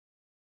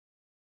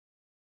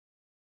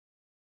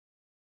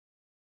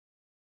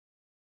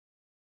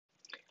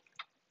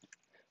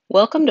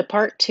Welcome to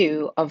part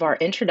 2 of our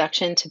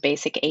Introduction to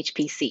Basic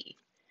HPC.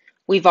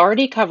 We've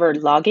already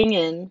covered logging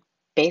in,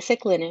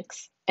 basic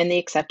Linux, and the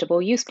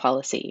acceptable use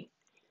policy.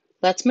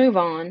 Let's move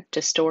on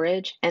to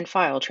storage and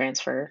file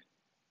transfer.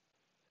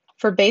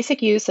 For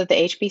basic use of the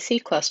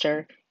HPC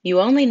cluster, you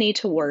only need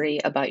to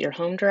worry about your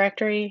home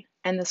directory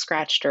and the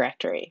scratch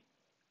directory.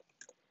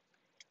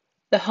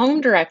 The home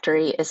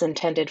directory is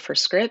intended for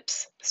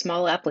scripts,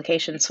 small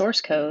application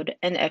source code,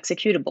 and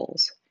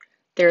executables.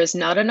 There is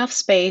not enough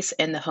space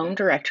in the home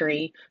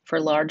directory for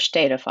large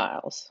data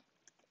files.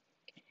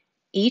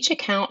 Each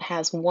account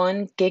has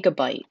 1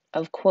 gigabyte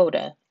of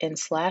quota in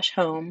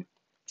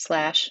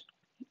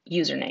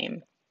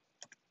 /home/username.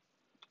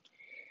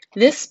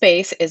 This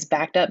space is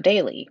backed up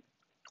daily.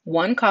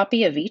 1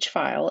 copy of each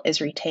file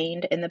is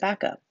retained in the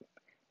backup.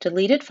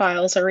 Deleted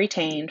files are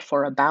retained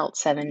for about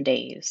 7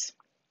 days.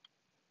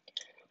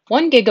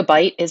 1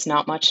 gigabyte is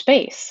not much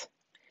space,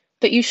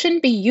 but you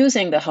shouldn't be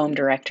using the home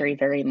directory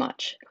very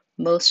much.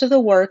 Most of the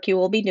work you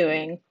will be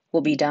doing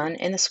will be done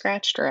in the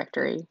scratch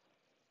directory.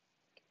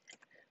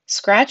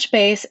 Scratch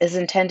space is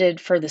intended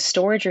for the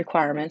storage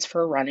requirements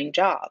for running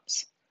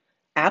jobs.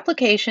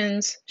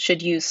 Applications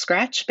should use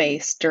scratch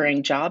space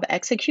during job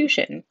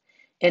execution.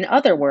 In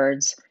other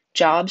words,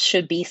 jobs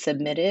should be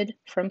submitted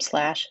from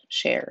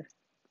 /share.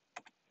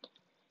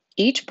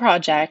 Each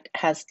project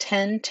has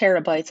 10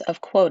 terabytes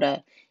of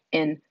quota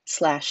in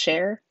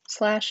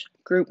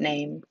 /share/group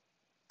name.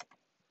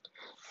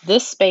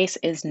 This space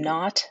is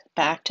not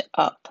backed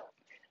up.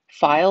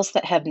 Files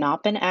that have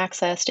not been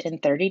accessed in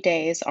 30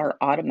 days are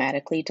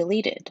automatically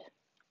deleted.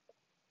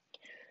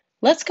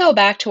 Let's go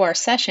back to our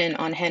session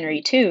on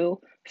Henry2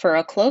 for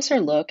a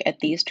closer look at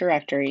these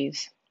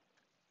directories.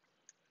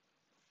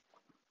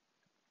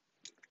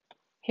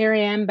 Here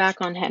I am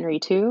back on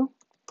Henry2.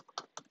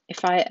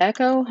 If I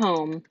echo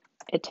home,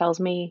 it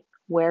tells me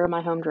where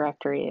my home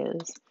directory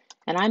is,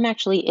 and I'm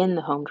actually in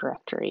the home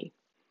directory.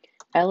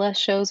 ls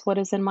shows what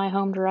is in my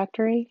home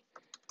directory,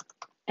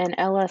 and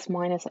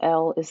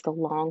ls-l is the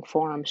long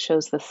form,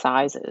 shows the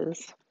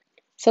sizes.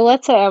 So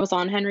let's say I was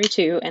on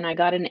Henry2 and I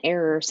got an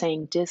error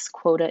saying disk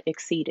quota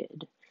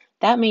exceeded.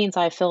 That means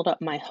I filled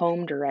up my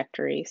home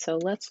directory. So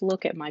let's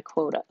look at my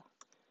quota.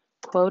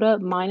 Quota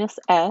minus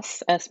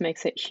S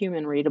makes it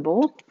human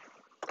readable.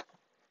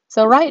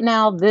 So right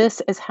now,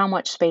 this is how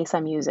much space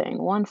I'm using,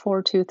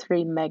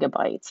 1423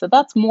 megabytes. So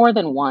that's more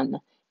than 1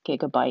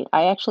 gigabyte.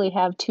 I actually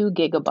have 2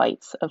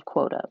 gigabytes of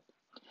quota.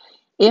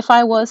 If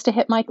I was to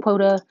hit my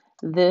quota,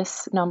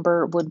 this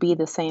number would be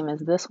the same as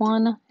this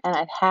one, and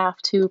I'd have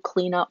to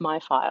clean up my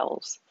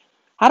files.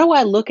 How do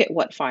I look at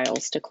what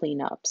files to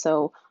clean up?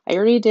 So I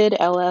already did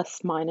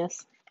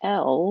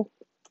ls-l,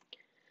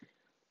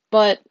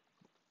 but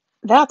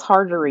that's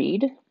hard to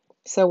read.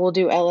 So we'll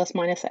do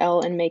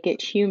ls-l and make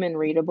it human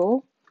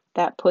readable.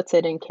 That puts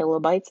it in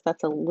kilobytes.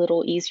 That's a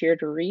little easier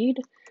to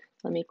read.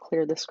 Let me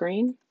clear the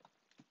screen.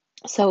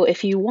 So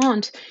if you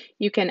want,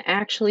 you can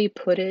actually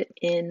put it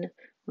in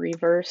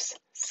reverse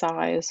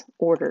size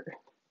order.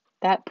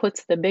 That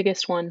puts the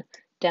biggest one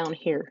down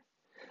here.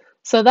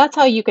 So that's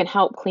how you can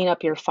help clean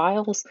up your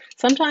files.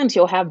 Sometimes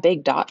you'll have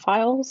big dot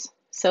files.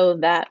 So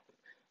that,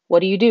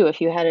 what do you do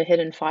if you had a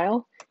hidden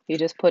file? You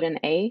just put an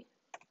A,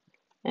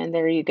 and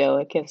there you go.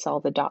 It gives all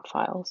the dot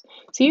files.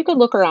 So you could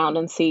look around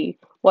and see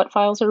what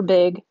files are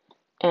big,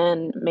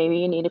 and maybe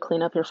you need to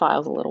clean up your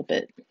files a little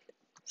bit.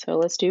 So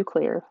let's do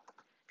clear.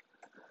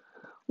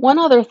 One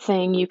other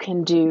thing you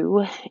can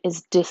do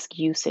is disk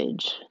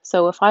usage.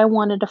 So if I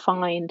wanted to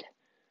find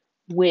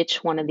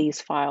which one of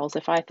these files,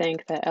 if I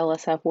think the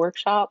LSF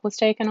Workshop was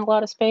taking a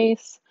lot of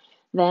space,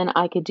 then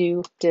I could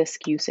do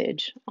disk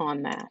usage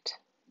on that.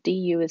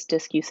 DU is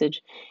disk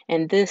usage,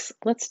 and this,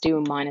 let's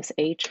do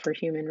 -H for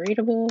human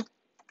readable.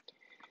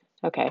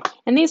 Okay,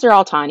 and these are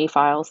all tiny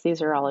files.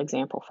 These are all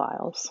example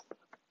files.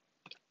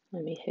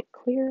 Let me hit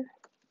clear.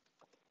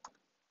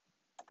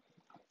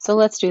 So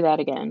let's do that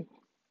again.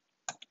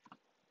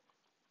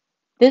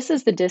 This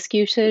is the disk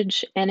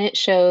usage, and it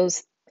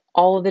shows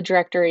all of the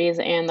directories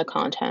and the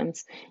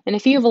contents. And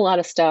if you have a lot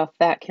of stuff,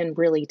 that can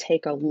really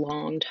take a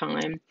long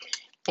time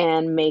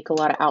and make a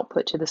lot of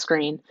output to the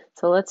screen.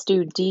 So let's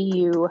do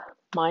DU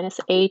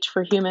 -H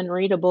for human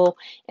readable,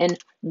 and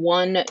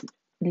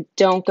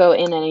don't go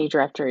in any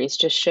directories,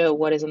 just show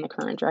what is in the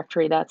current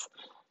directory. That's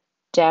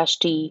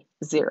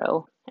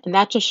 -D0. And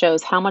that just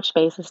shows how much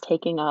space is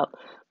taking up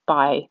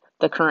by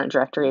the current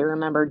directory.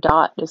 Remember,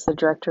 dot is the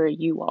directory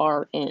you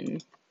are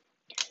in.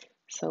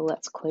 So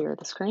let's clear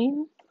the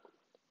screen.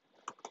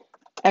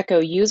 Echo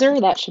user,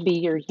 that should be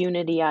your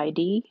Unity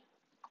ID.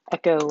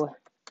 Echo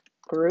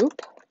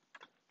group,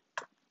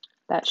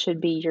 that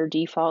should be your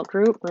default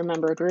group.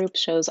 Remember, group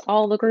shows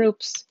all the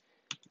groups.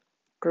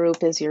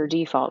 Group is your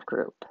default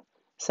group.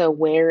 So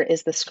where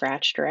is the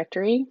scratch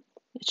directory?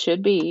 It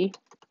should be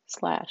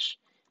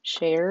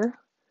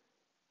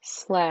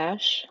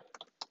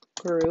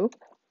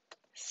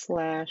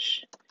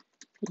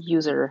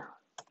 /share/group/user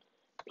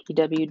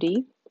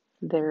pwd.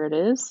 There it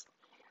is.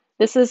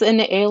 This is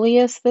an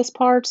alias, this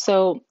part,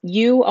 so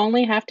you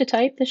only have to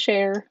type the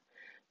share,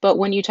 But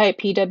when you type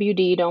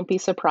PWD, don't be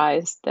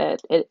surprised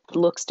that it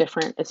looks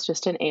different. It's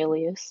just an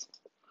alias.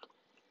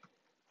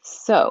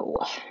 So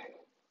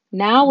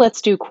now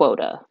let's do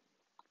quota.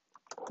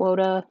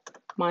 Quota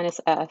minus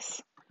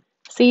S.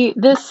 See,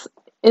 this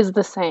is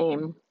the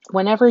same.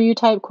 Whenever you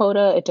type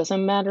quota, it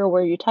doesn't matter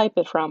where you type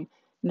it from.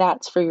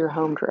 That's for your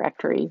home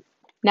directory.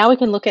 Now we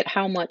can look at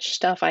how much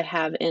stuff I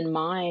have in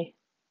my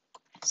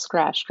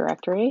Scratch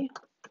directory.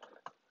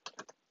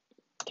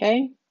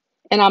 Okay,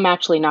 and I'm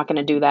actually not going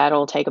to do that.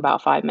 It'll take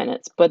about 5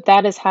 minutes, but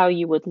that is how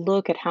you would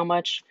look at how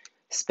much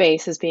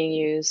space is being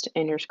used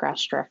in your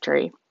Scratch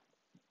directory.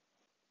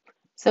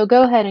 So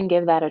go ahead and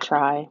give that a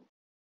try.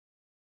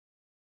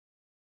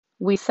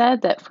 We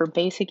said that for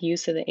basic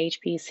use of the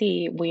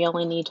HPC, we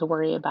only need to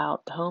worry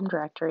about the home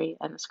directory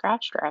and the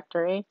Scratch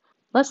directory.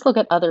 Let's look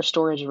at other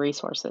storage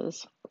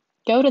resources.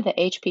 Go to the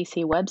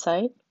HPC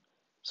website,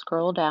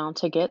 scroll down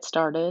to Get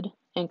Started,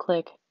 and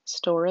click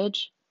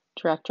Storage,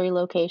 Directory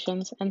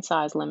Locations, and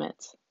Size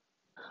Limits.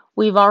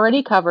 We've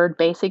already covered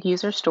basic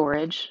user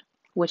storage,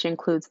 which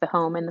includes the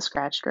home and the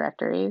Scratch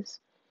directories.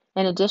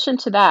 In addition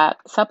to that,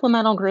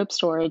 supplemental group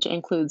storage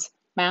includes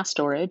mass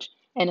storage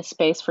and a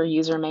space for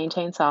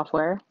user-maintained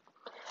software.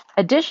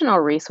 Additional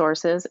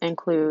resources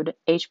include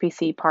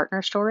HPC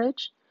partner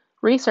storage,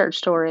 research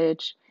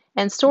storage,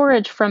 and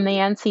storage from the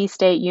NC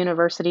State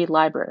University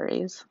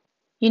libraries.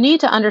 You need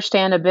to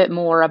understand a bit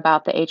more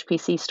about the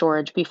HPC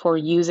storage before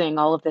using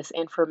all of this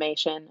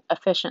information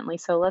efficiently.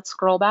 So let's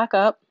scroll back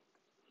up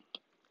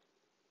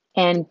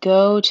and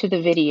go to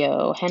the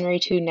video,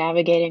 Henry2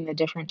 navigating the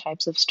different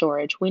types of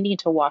storage. We need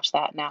to watch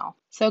that now.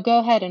 So go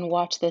ahead and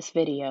watch this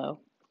video.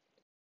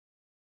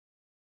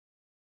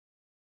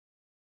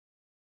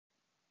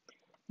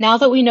 Now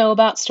that we know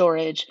about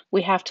storage,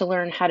 we have to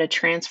learn how to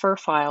transfer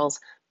files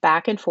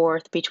back and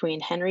forth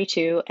between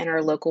Henry2 and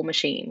our local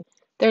machine.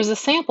 There's a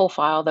sample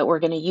file that we're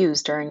going to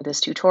use during this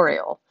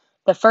tutorial.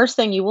 The first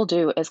thing you will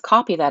do is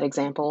copy that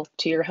example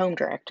to your home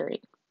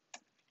directory.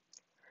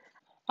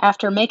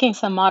 After making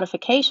some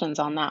modifications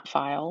on that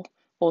file,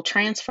 we'll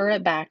transfer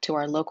it back to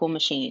our local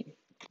machine.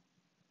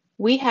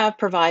 We have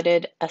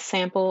provided a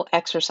sample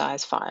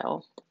exercise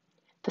file.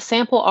 The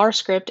sample R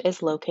script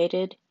is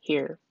located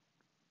here.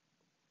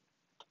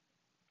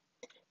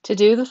 To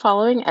do the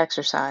following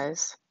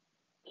exercise,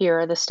 here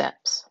are the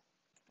steps.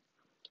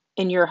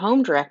 In your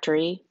home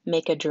directory,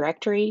 make a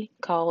directory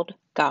called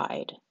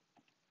Guide.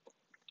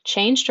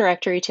 Change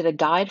directory to the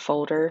Guide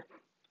folder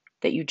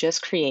that you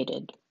just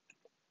created.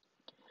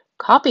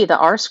 Copy the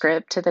R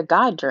script to the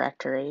Guide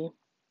directory.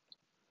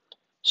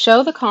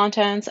 Show the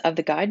contents of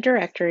the Guide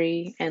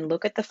directory and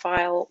look at the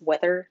file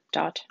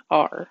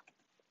weather.r.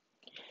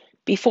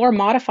 Before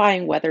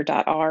modifying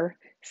weather.r,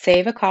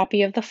 save a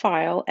copy of the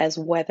file as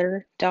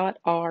weather.r.save.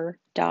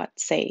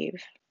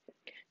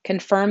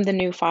 Confirm the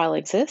new file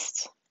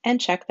exists and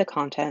check the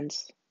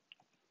contents.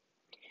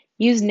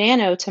 Use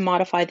Nano to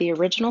modify the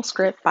original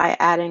script by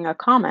adding a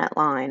comment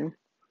line,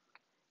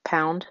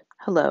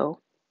 #hello.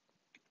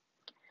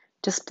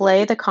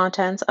 Display the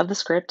contents of the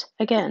script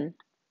again.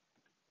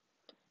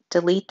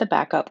 Delete the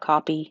backup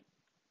copy.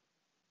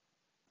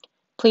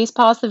 Please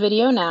pause the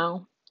video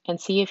now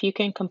and see if you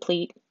can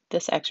complete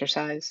this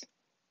exercise.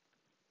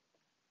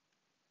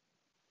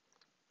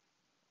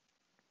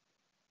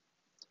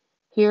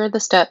 Here are the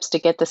steps to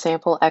get the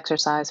sample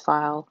exercise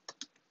file.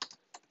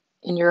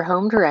 In your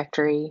home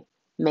directory,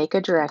 make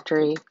a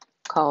directory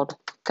called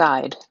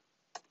Guide.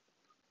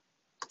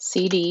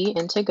 CD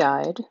into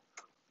Guide.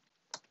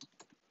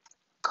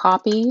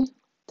 Copy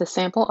the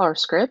sample R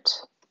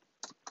script.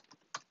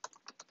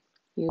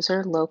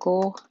 User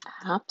local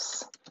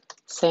apps,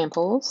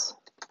 samples,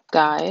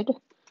 guide,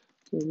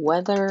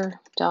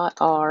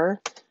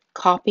 weather.r.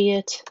 Copy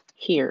it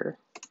here.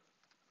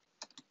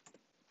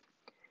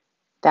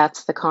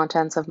 That's the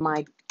contents of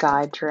my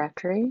guide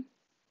directory.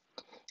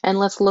 And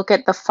let's look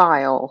at the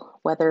file,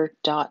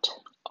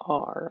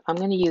 weather.r. I'm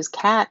going to use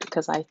cat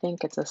because I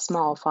think it's a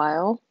small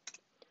file.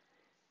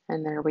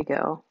 And there we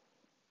go.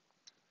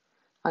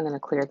 I'm going to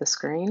clear the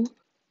screen.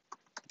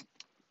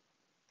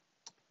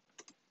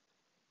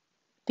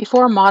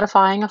 Before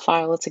modifying a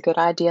file, it's a good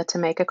idea to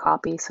make a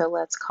copy. So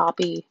let's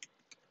copy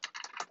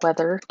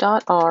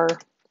weather.r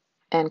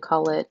and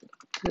call it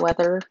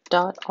weather.r.save.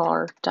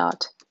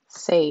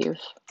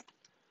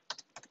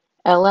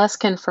 ls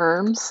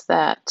confirms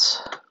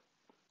that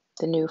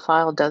the new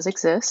file does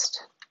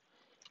exist.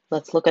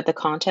 Let's look at the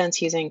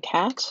contents using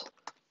cat.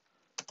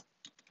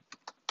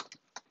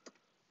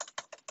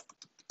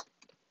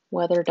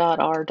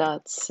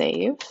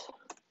 Weather.r.save.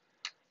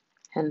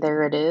 And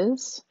there it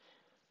is.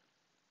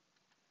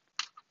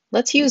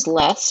 Let's use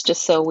less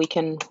just so we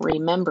can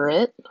remember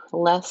it.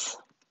 Less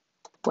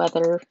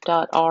weather.r.save.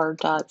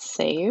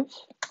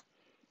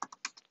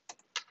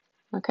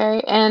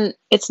 Okay, and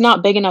it's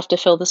not big enough to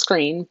fill the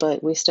screen,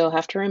 but we still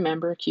have to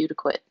remember Q to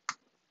quit.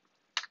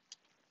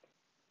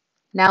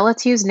 Now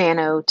let's use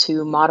Nano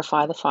to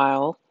modify the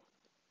file.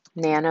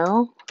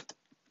 Nano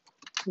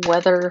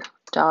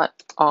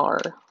weather.r.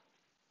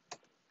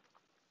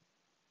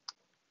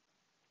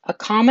 a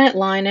comment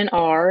line in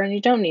R, and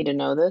you don't need to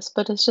know this,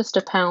 but it's just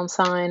a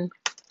 £.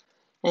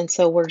 And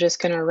so we're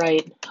just going to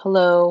write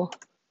hello.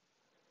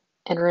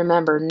 And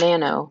remember,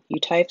 nano, you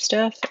type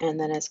stuff, and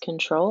then it's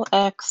Control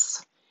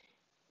X,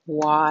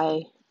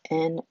 Y,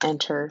 and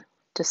enter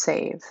to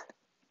save.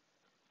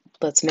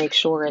 Let's make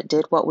sure it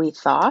did what we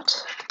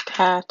thought.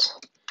 Cat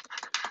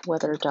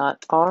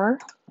weather.r.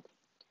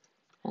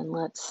 And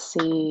let's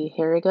see,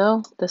 here we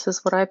go. This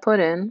is what I put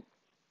in.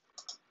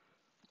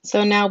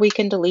 So now we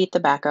can delete the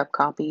backup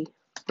copy.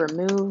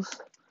 Remove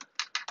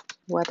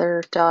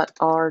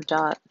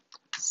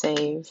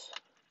weather.r.save.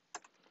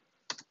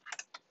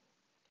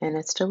 And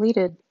it's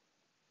deleted.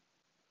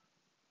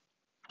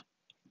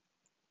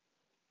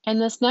 In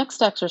this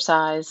next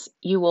exercise,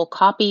 you will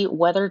copy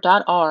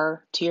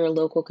weather.r to your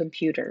local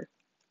computer.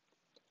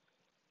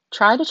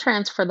 Try to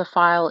transfer the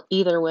file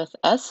either with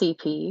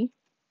SCP,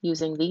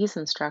 using these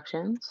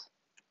instructions,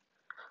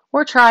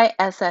 or try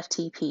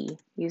SFTP,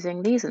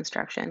 using these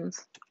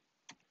instructions.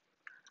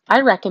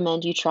 I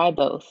recommend you try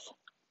both.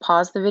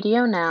 Pause the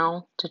video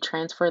now to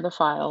transfer the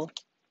file.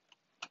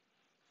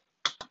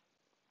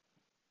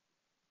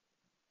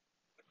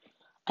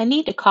 I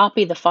need to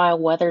copy the file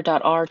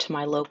weather.r to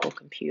my local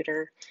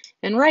computer,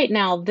 and right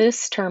now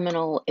this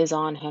terminal is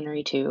on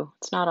Henry2.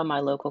 It's not on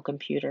my local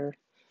computer.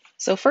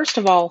 So first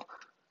of all,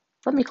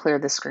 let me clear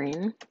the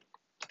screen.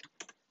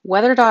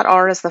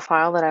 Weather.r is the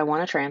file that I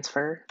want to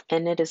transfer,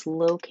 and it is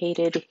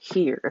located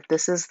here.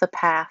 This is the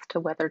path to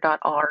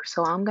weather.r,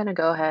 so I'm going to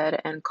go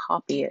ahead and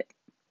copy it.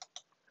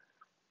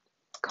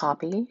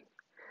 Copy.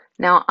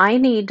 Now I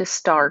need to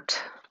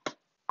start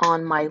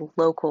on my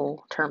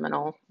local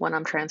terminal when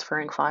I'm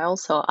transferring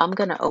files, so I'm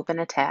going to open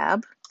a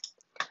tab.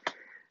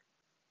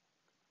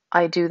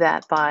 I do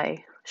that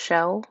by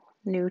shell,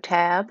 new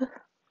tab,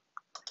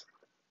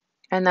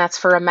 and that's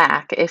for a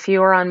Mac. If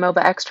you are on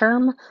MOBA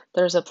Xterm,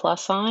 there's a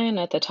plus sign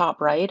at the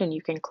top right, and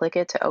you can click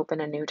it to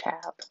open a new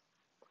tab.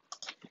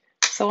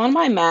 So on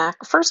my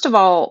Mac, first of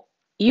all,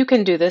 you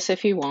can do this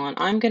if you want.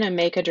 I'm going to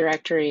make a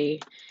directory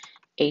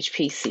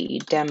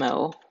HPC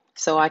demo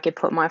so I could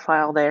put my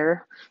file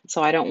there,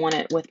 so I don't want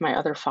it with my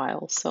other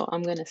files. So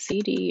I'm going to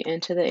cd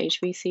into the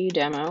HPC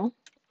demo,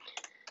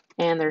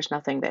 and there's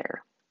nothing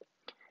there.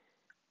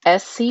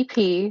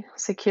 SCP,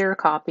 secure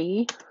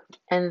copy,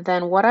 and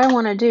then what I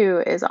want to do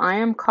is I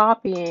am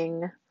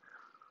copying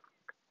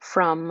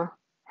from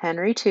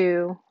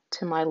Henry2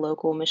 to my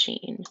local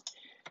machine.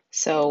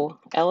 So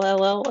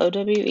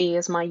LLLOWE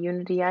is my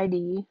Unity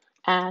ID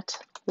at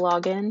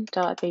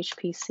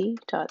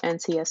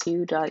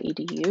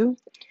login.hpc.ncsu.edu,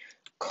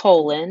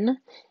 colon,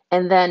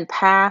 and then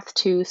path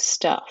to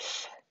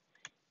stuff.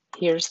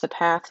 Here's the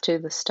path to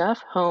the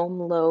stuff. Home,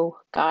 Lowe,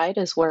 guide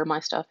is where my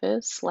stuff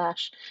is,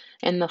 slash,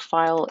 and the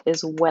file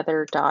is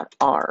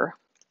weather.r.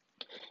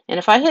 And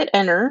if I hit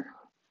enter,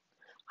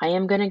 I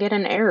am going to get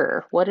an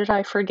error. What did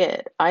I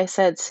forget? I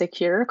said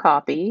secure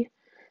copy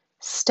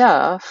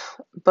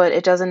stuff, but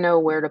it doesn't know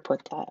where to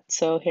put that.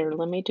 So here,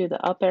 let me do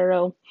the up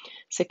arrow,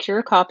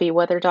 secure copy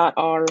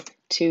weather.r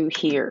to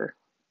here.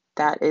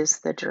 That is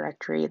the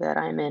directory that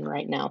I'm in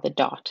right now, the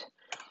dot.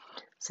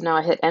 So now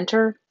I hit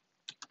enter,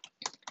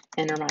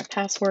 enter my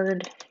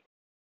password.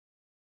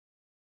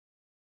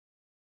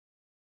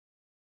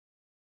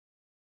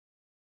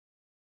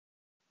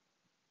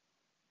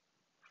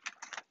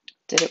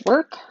 Did it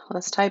work?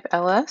 Let's type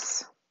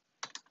ls,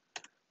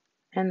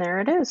 and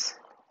there it is.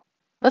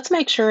 Let's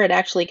make sure it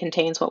actually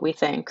contains what we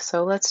think.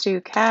 So let's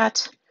do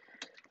cat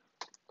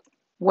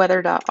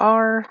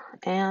weather.r,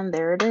 and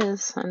there it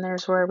is. And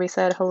there's where we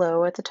said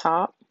hello at the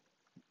top.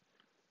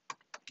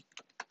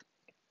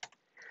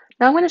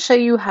 Now I'm going to show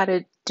you how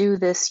to do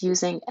this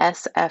using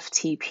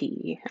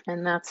SFTP,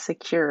 and that's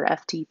secure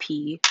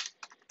FTP.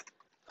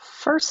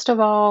 First of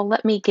all,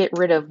 let me get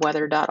rid of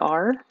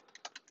weather.r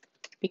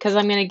because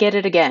I'm going to get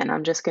it again.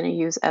 I'm just going to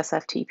use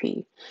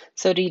SFTP.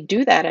 So to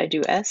do that, I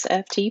do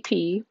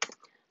SFTP,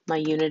 my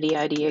Unity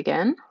ID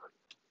again,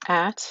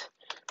 at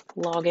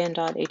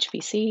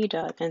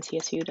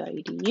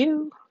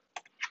login.hpc.ncsu.edu,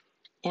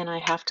 and I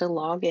have to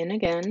log in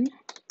again.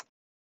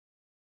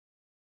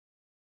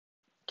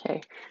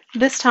 Okay,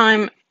 this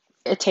time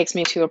it takes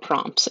me to a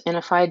prompt, and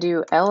if I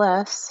do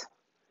ls,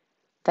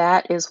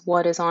 that is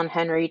what is on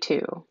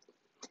Henry2.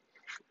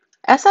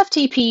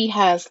 SFTP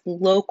has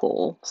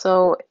local,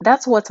 so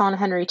that's what's on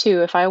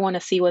Henry2. If I want to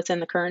see what's in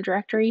the current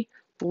directory,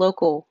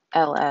 local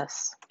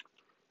ls.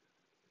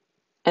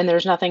 And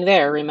there's nothing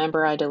there.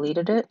 Remember, I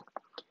deleted it?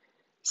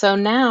 So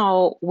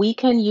now we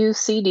can use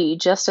cd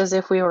just as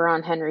if we were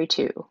on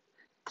Henry2.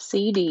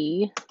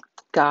 cd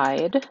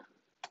guide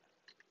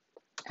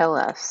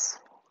ls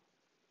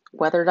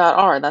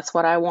weather.r, that's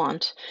what I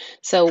want.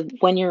 So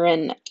when you're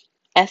in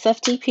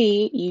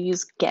SFTP, you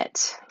use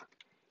get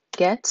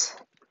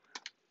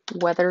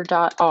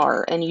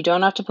weather.r, and you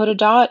don't have to put a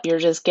dot,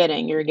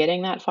 you're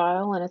getting that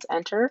file, and it's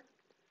enter.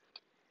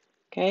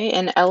 Okay,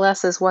 and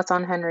ls is what's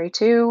on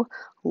Henry2,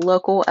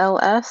 local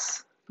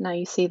ls, now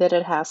you see that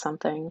it has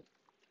something.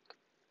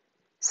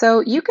 So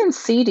you can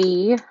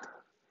cd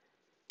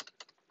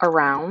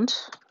around,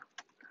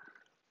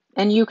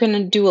 And you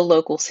can do a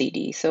local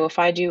CD. So if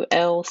I do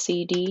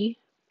LCD,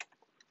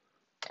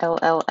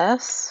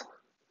 LLS,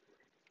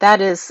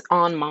 that is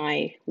on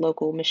my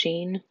local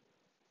machine.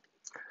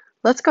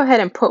 Let's go ahead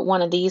and put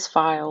one of these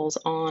files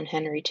on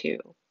Henry2.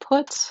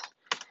 Put,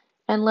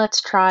 and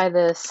let's try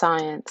the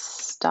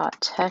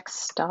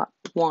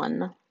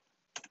science.txt.1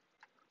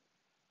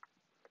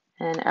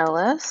 and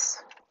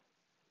ls.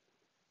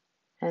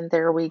 And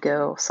there we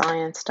go,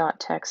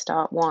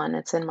 science.txt.1.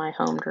 It's in my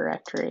home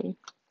directory.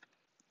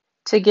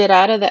 To get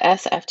out of the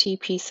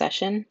SFTP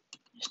session,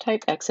 just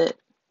type exit.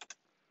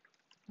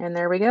 And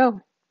there we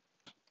go.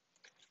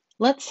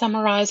 Let's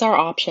summarize our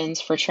options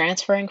for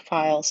transferring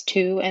files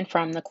to and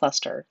from the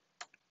cluster.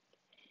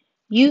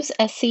 Use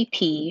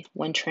SCP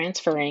when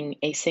transferring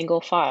a single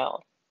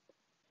file.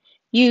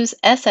 Use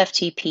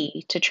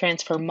SFTP to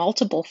transfer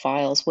multiple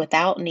files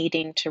without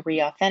needing to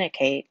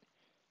re-authenticate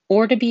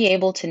or to be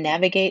able to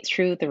navigate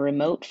through the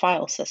remote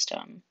file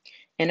system.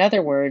 In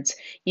other words,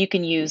 you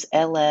can use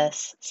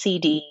ls,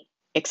 cd,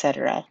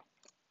 etc.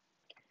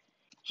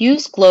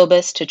 Use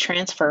Globus to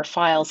transfer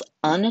files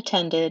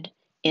unattended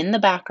in the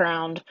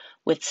background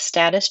with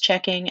status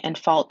checking and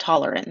fault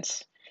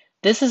tolerance.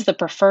 This is the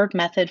preferred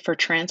method for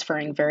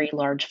transferring very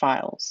large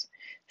files.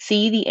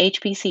 See the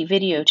HPC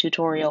video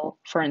tutorial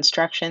for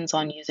instructions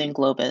on using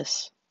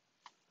Globus.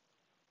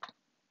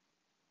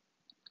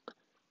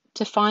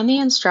 To find the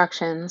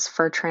instructions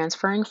for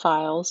transferring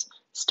files,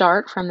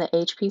 start from the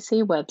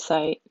HPC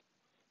website,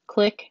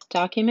 click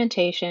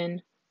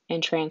Documentation,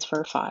 and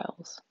Transfer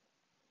Files.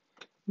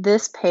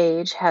 This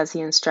page has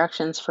the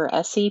instructions for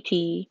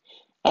SCP,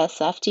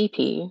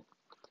 SFTP.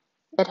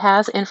 It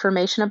has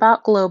information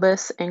about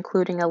Globus,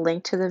 including a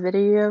link to the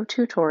video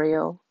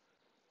tutorial,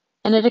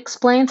 and it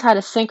explains how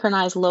to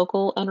synchronize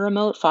local and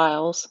remote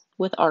files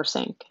with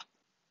rsync.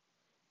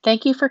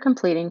 Thank you for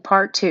completing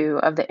part 2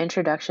 of the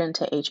Introduction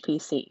to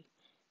HPC.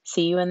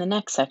 See you in the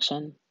next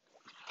section.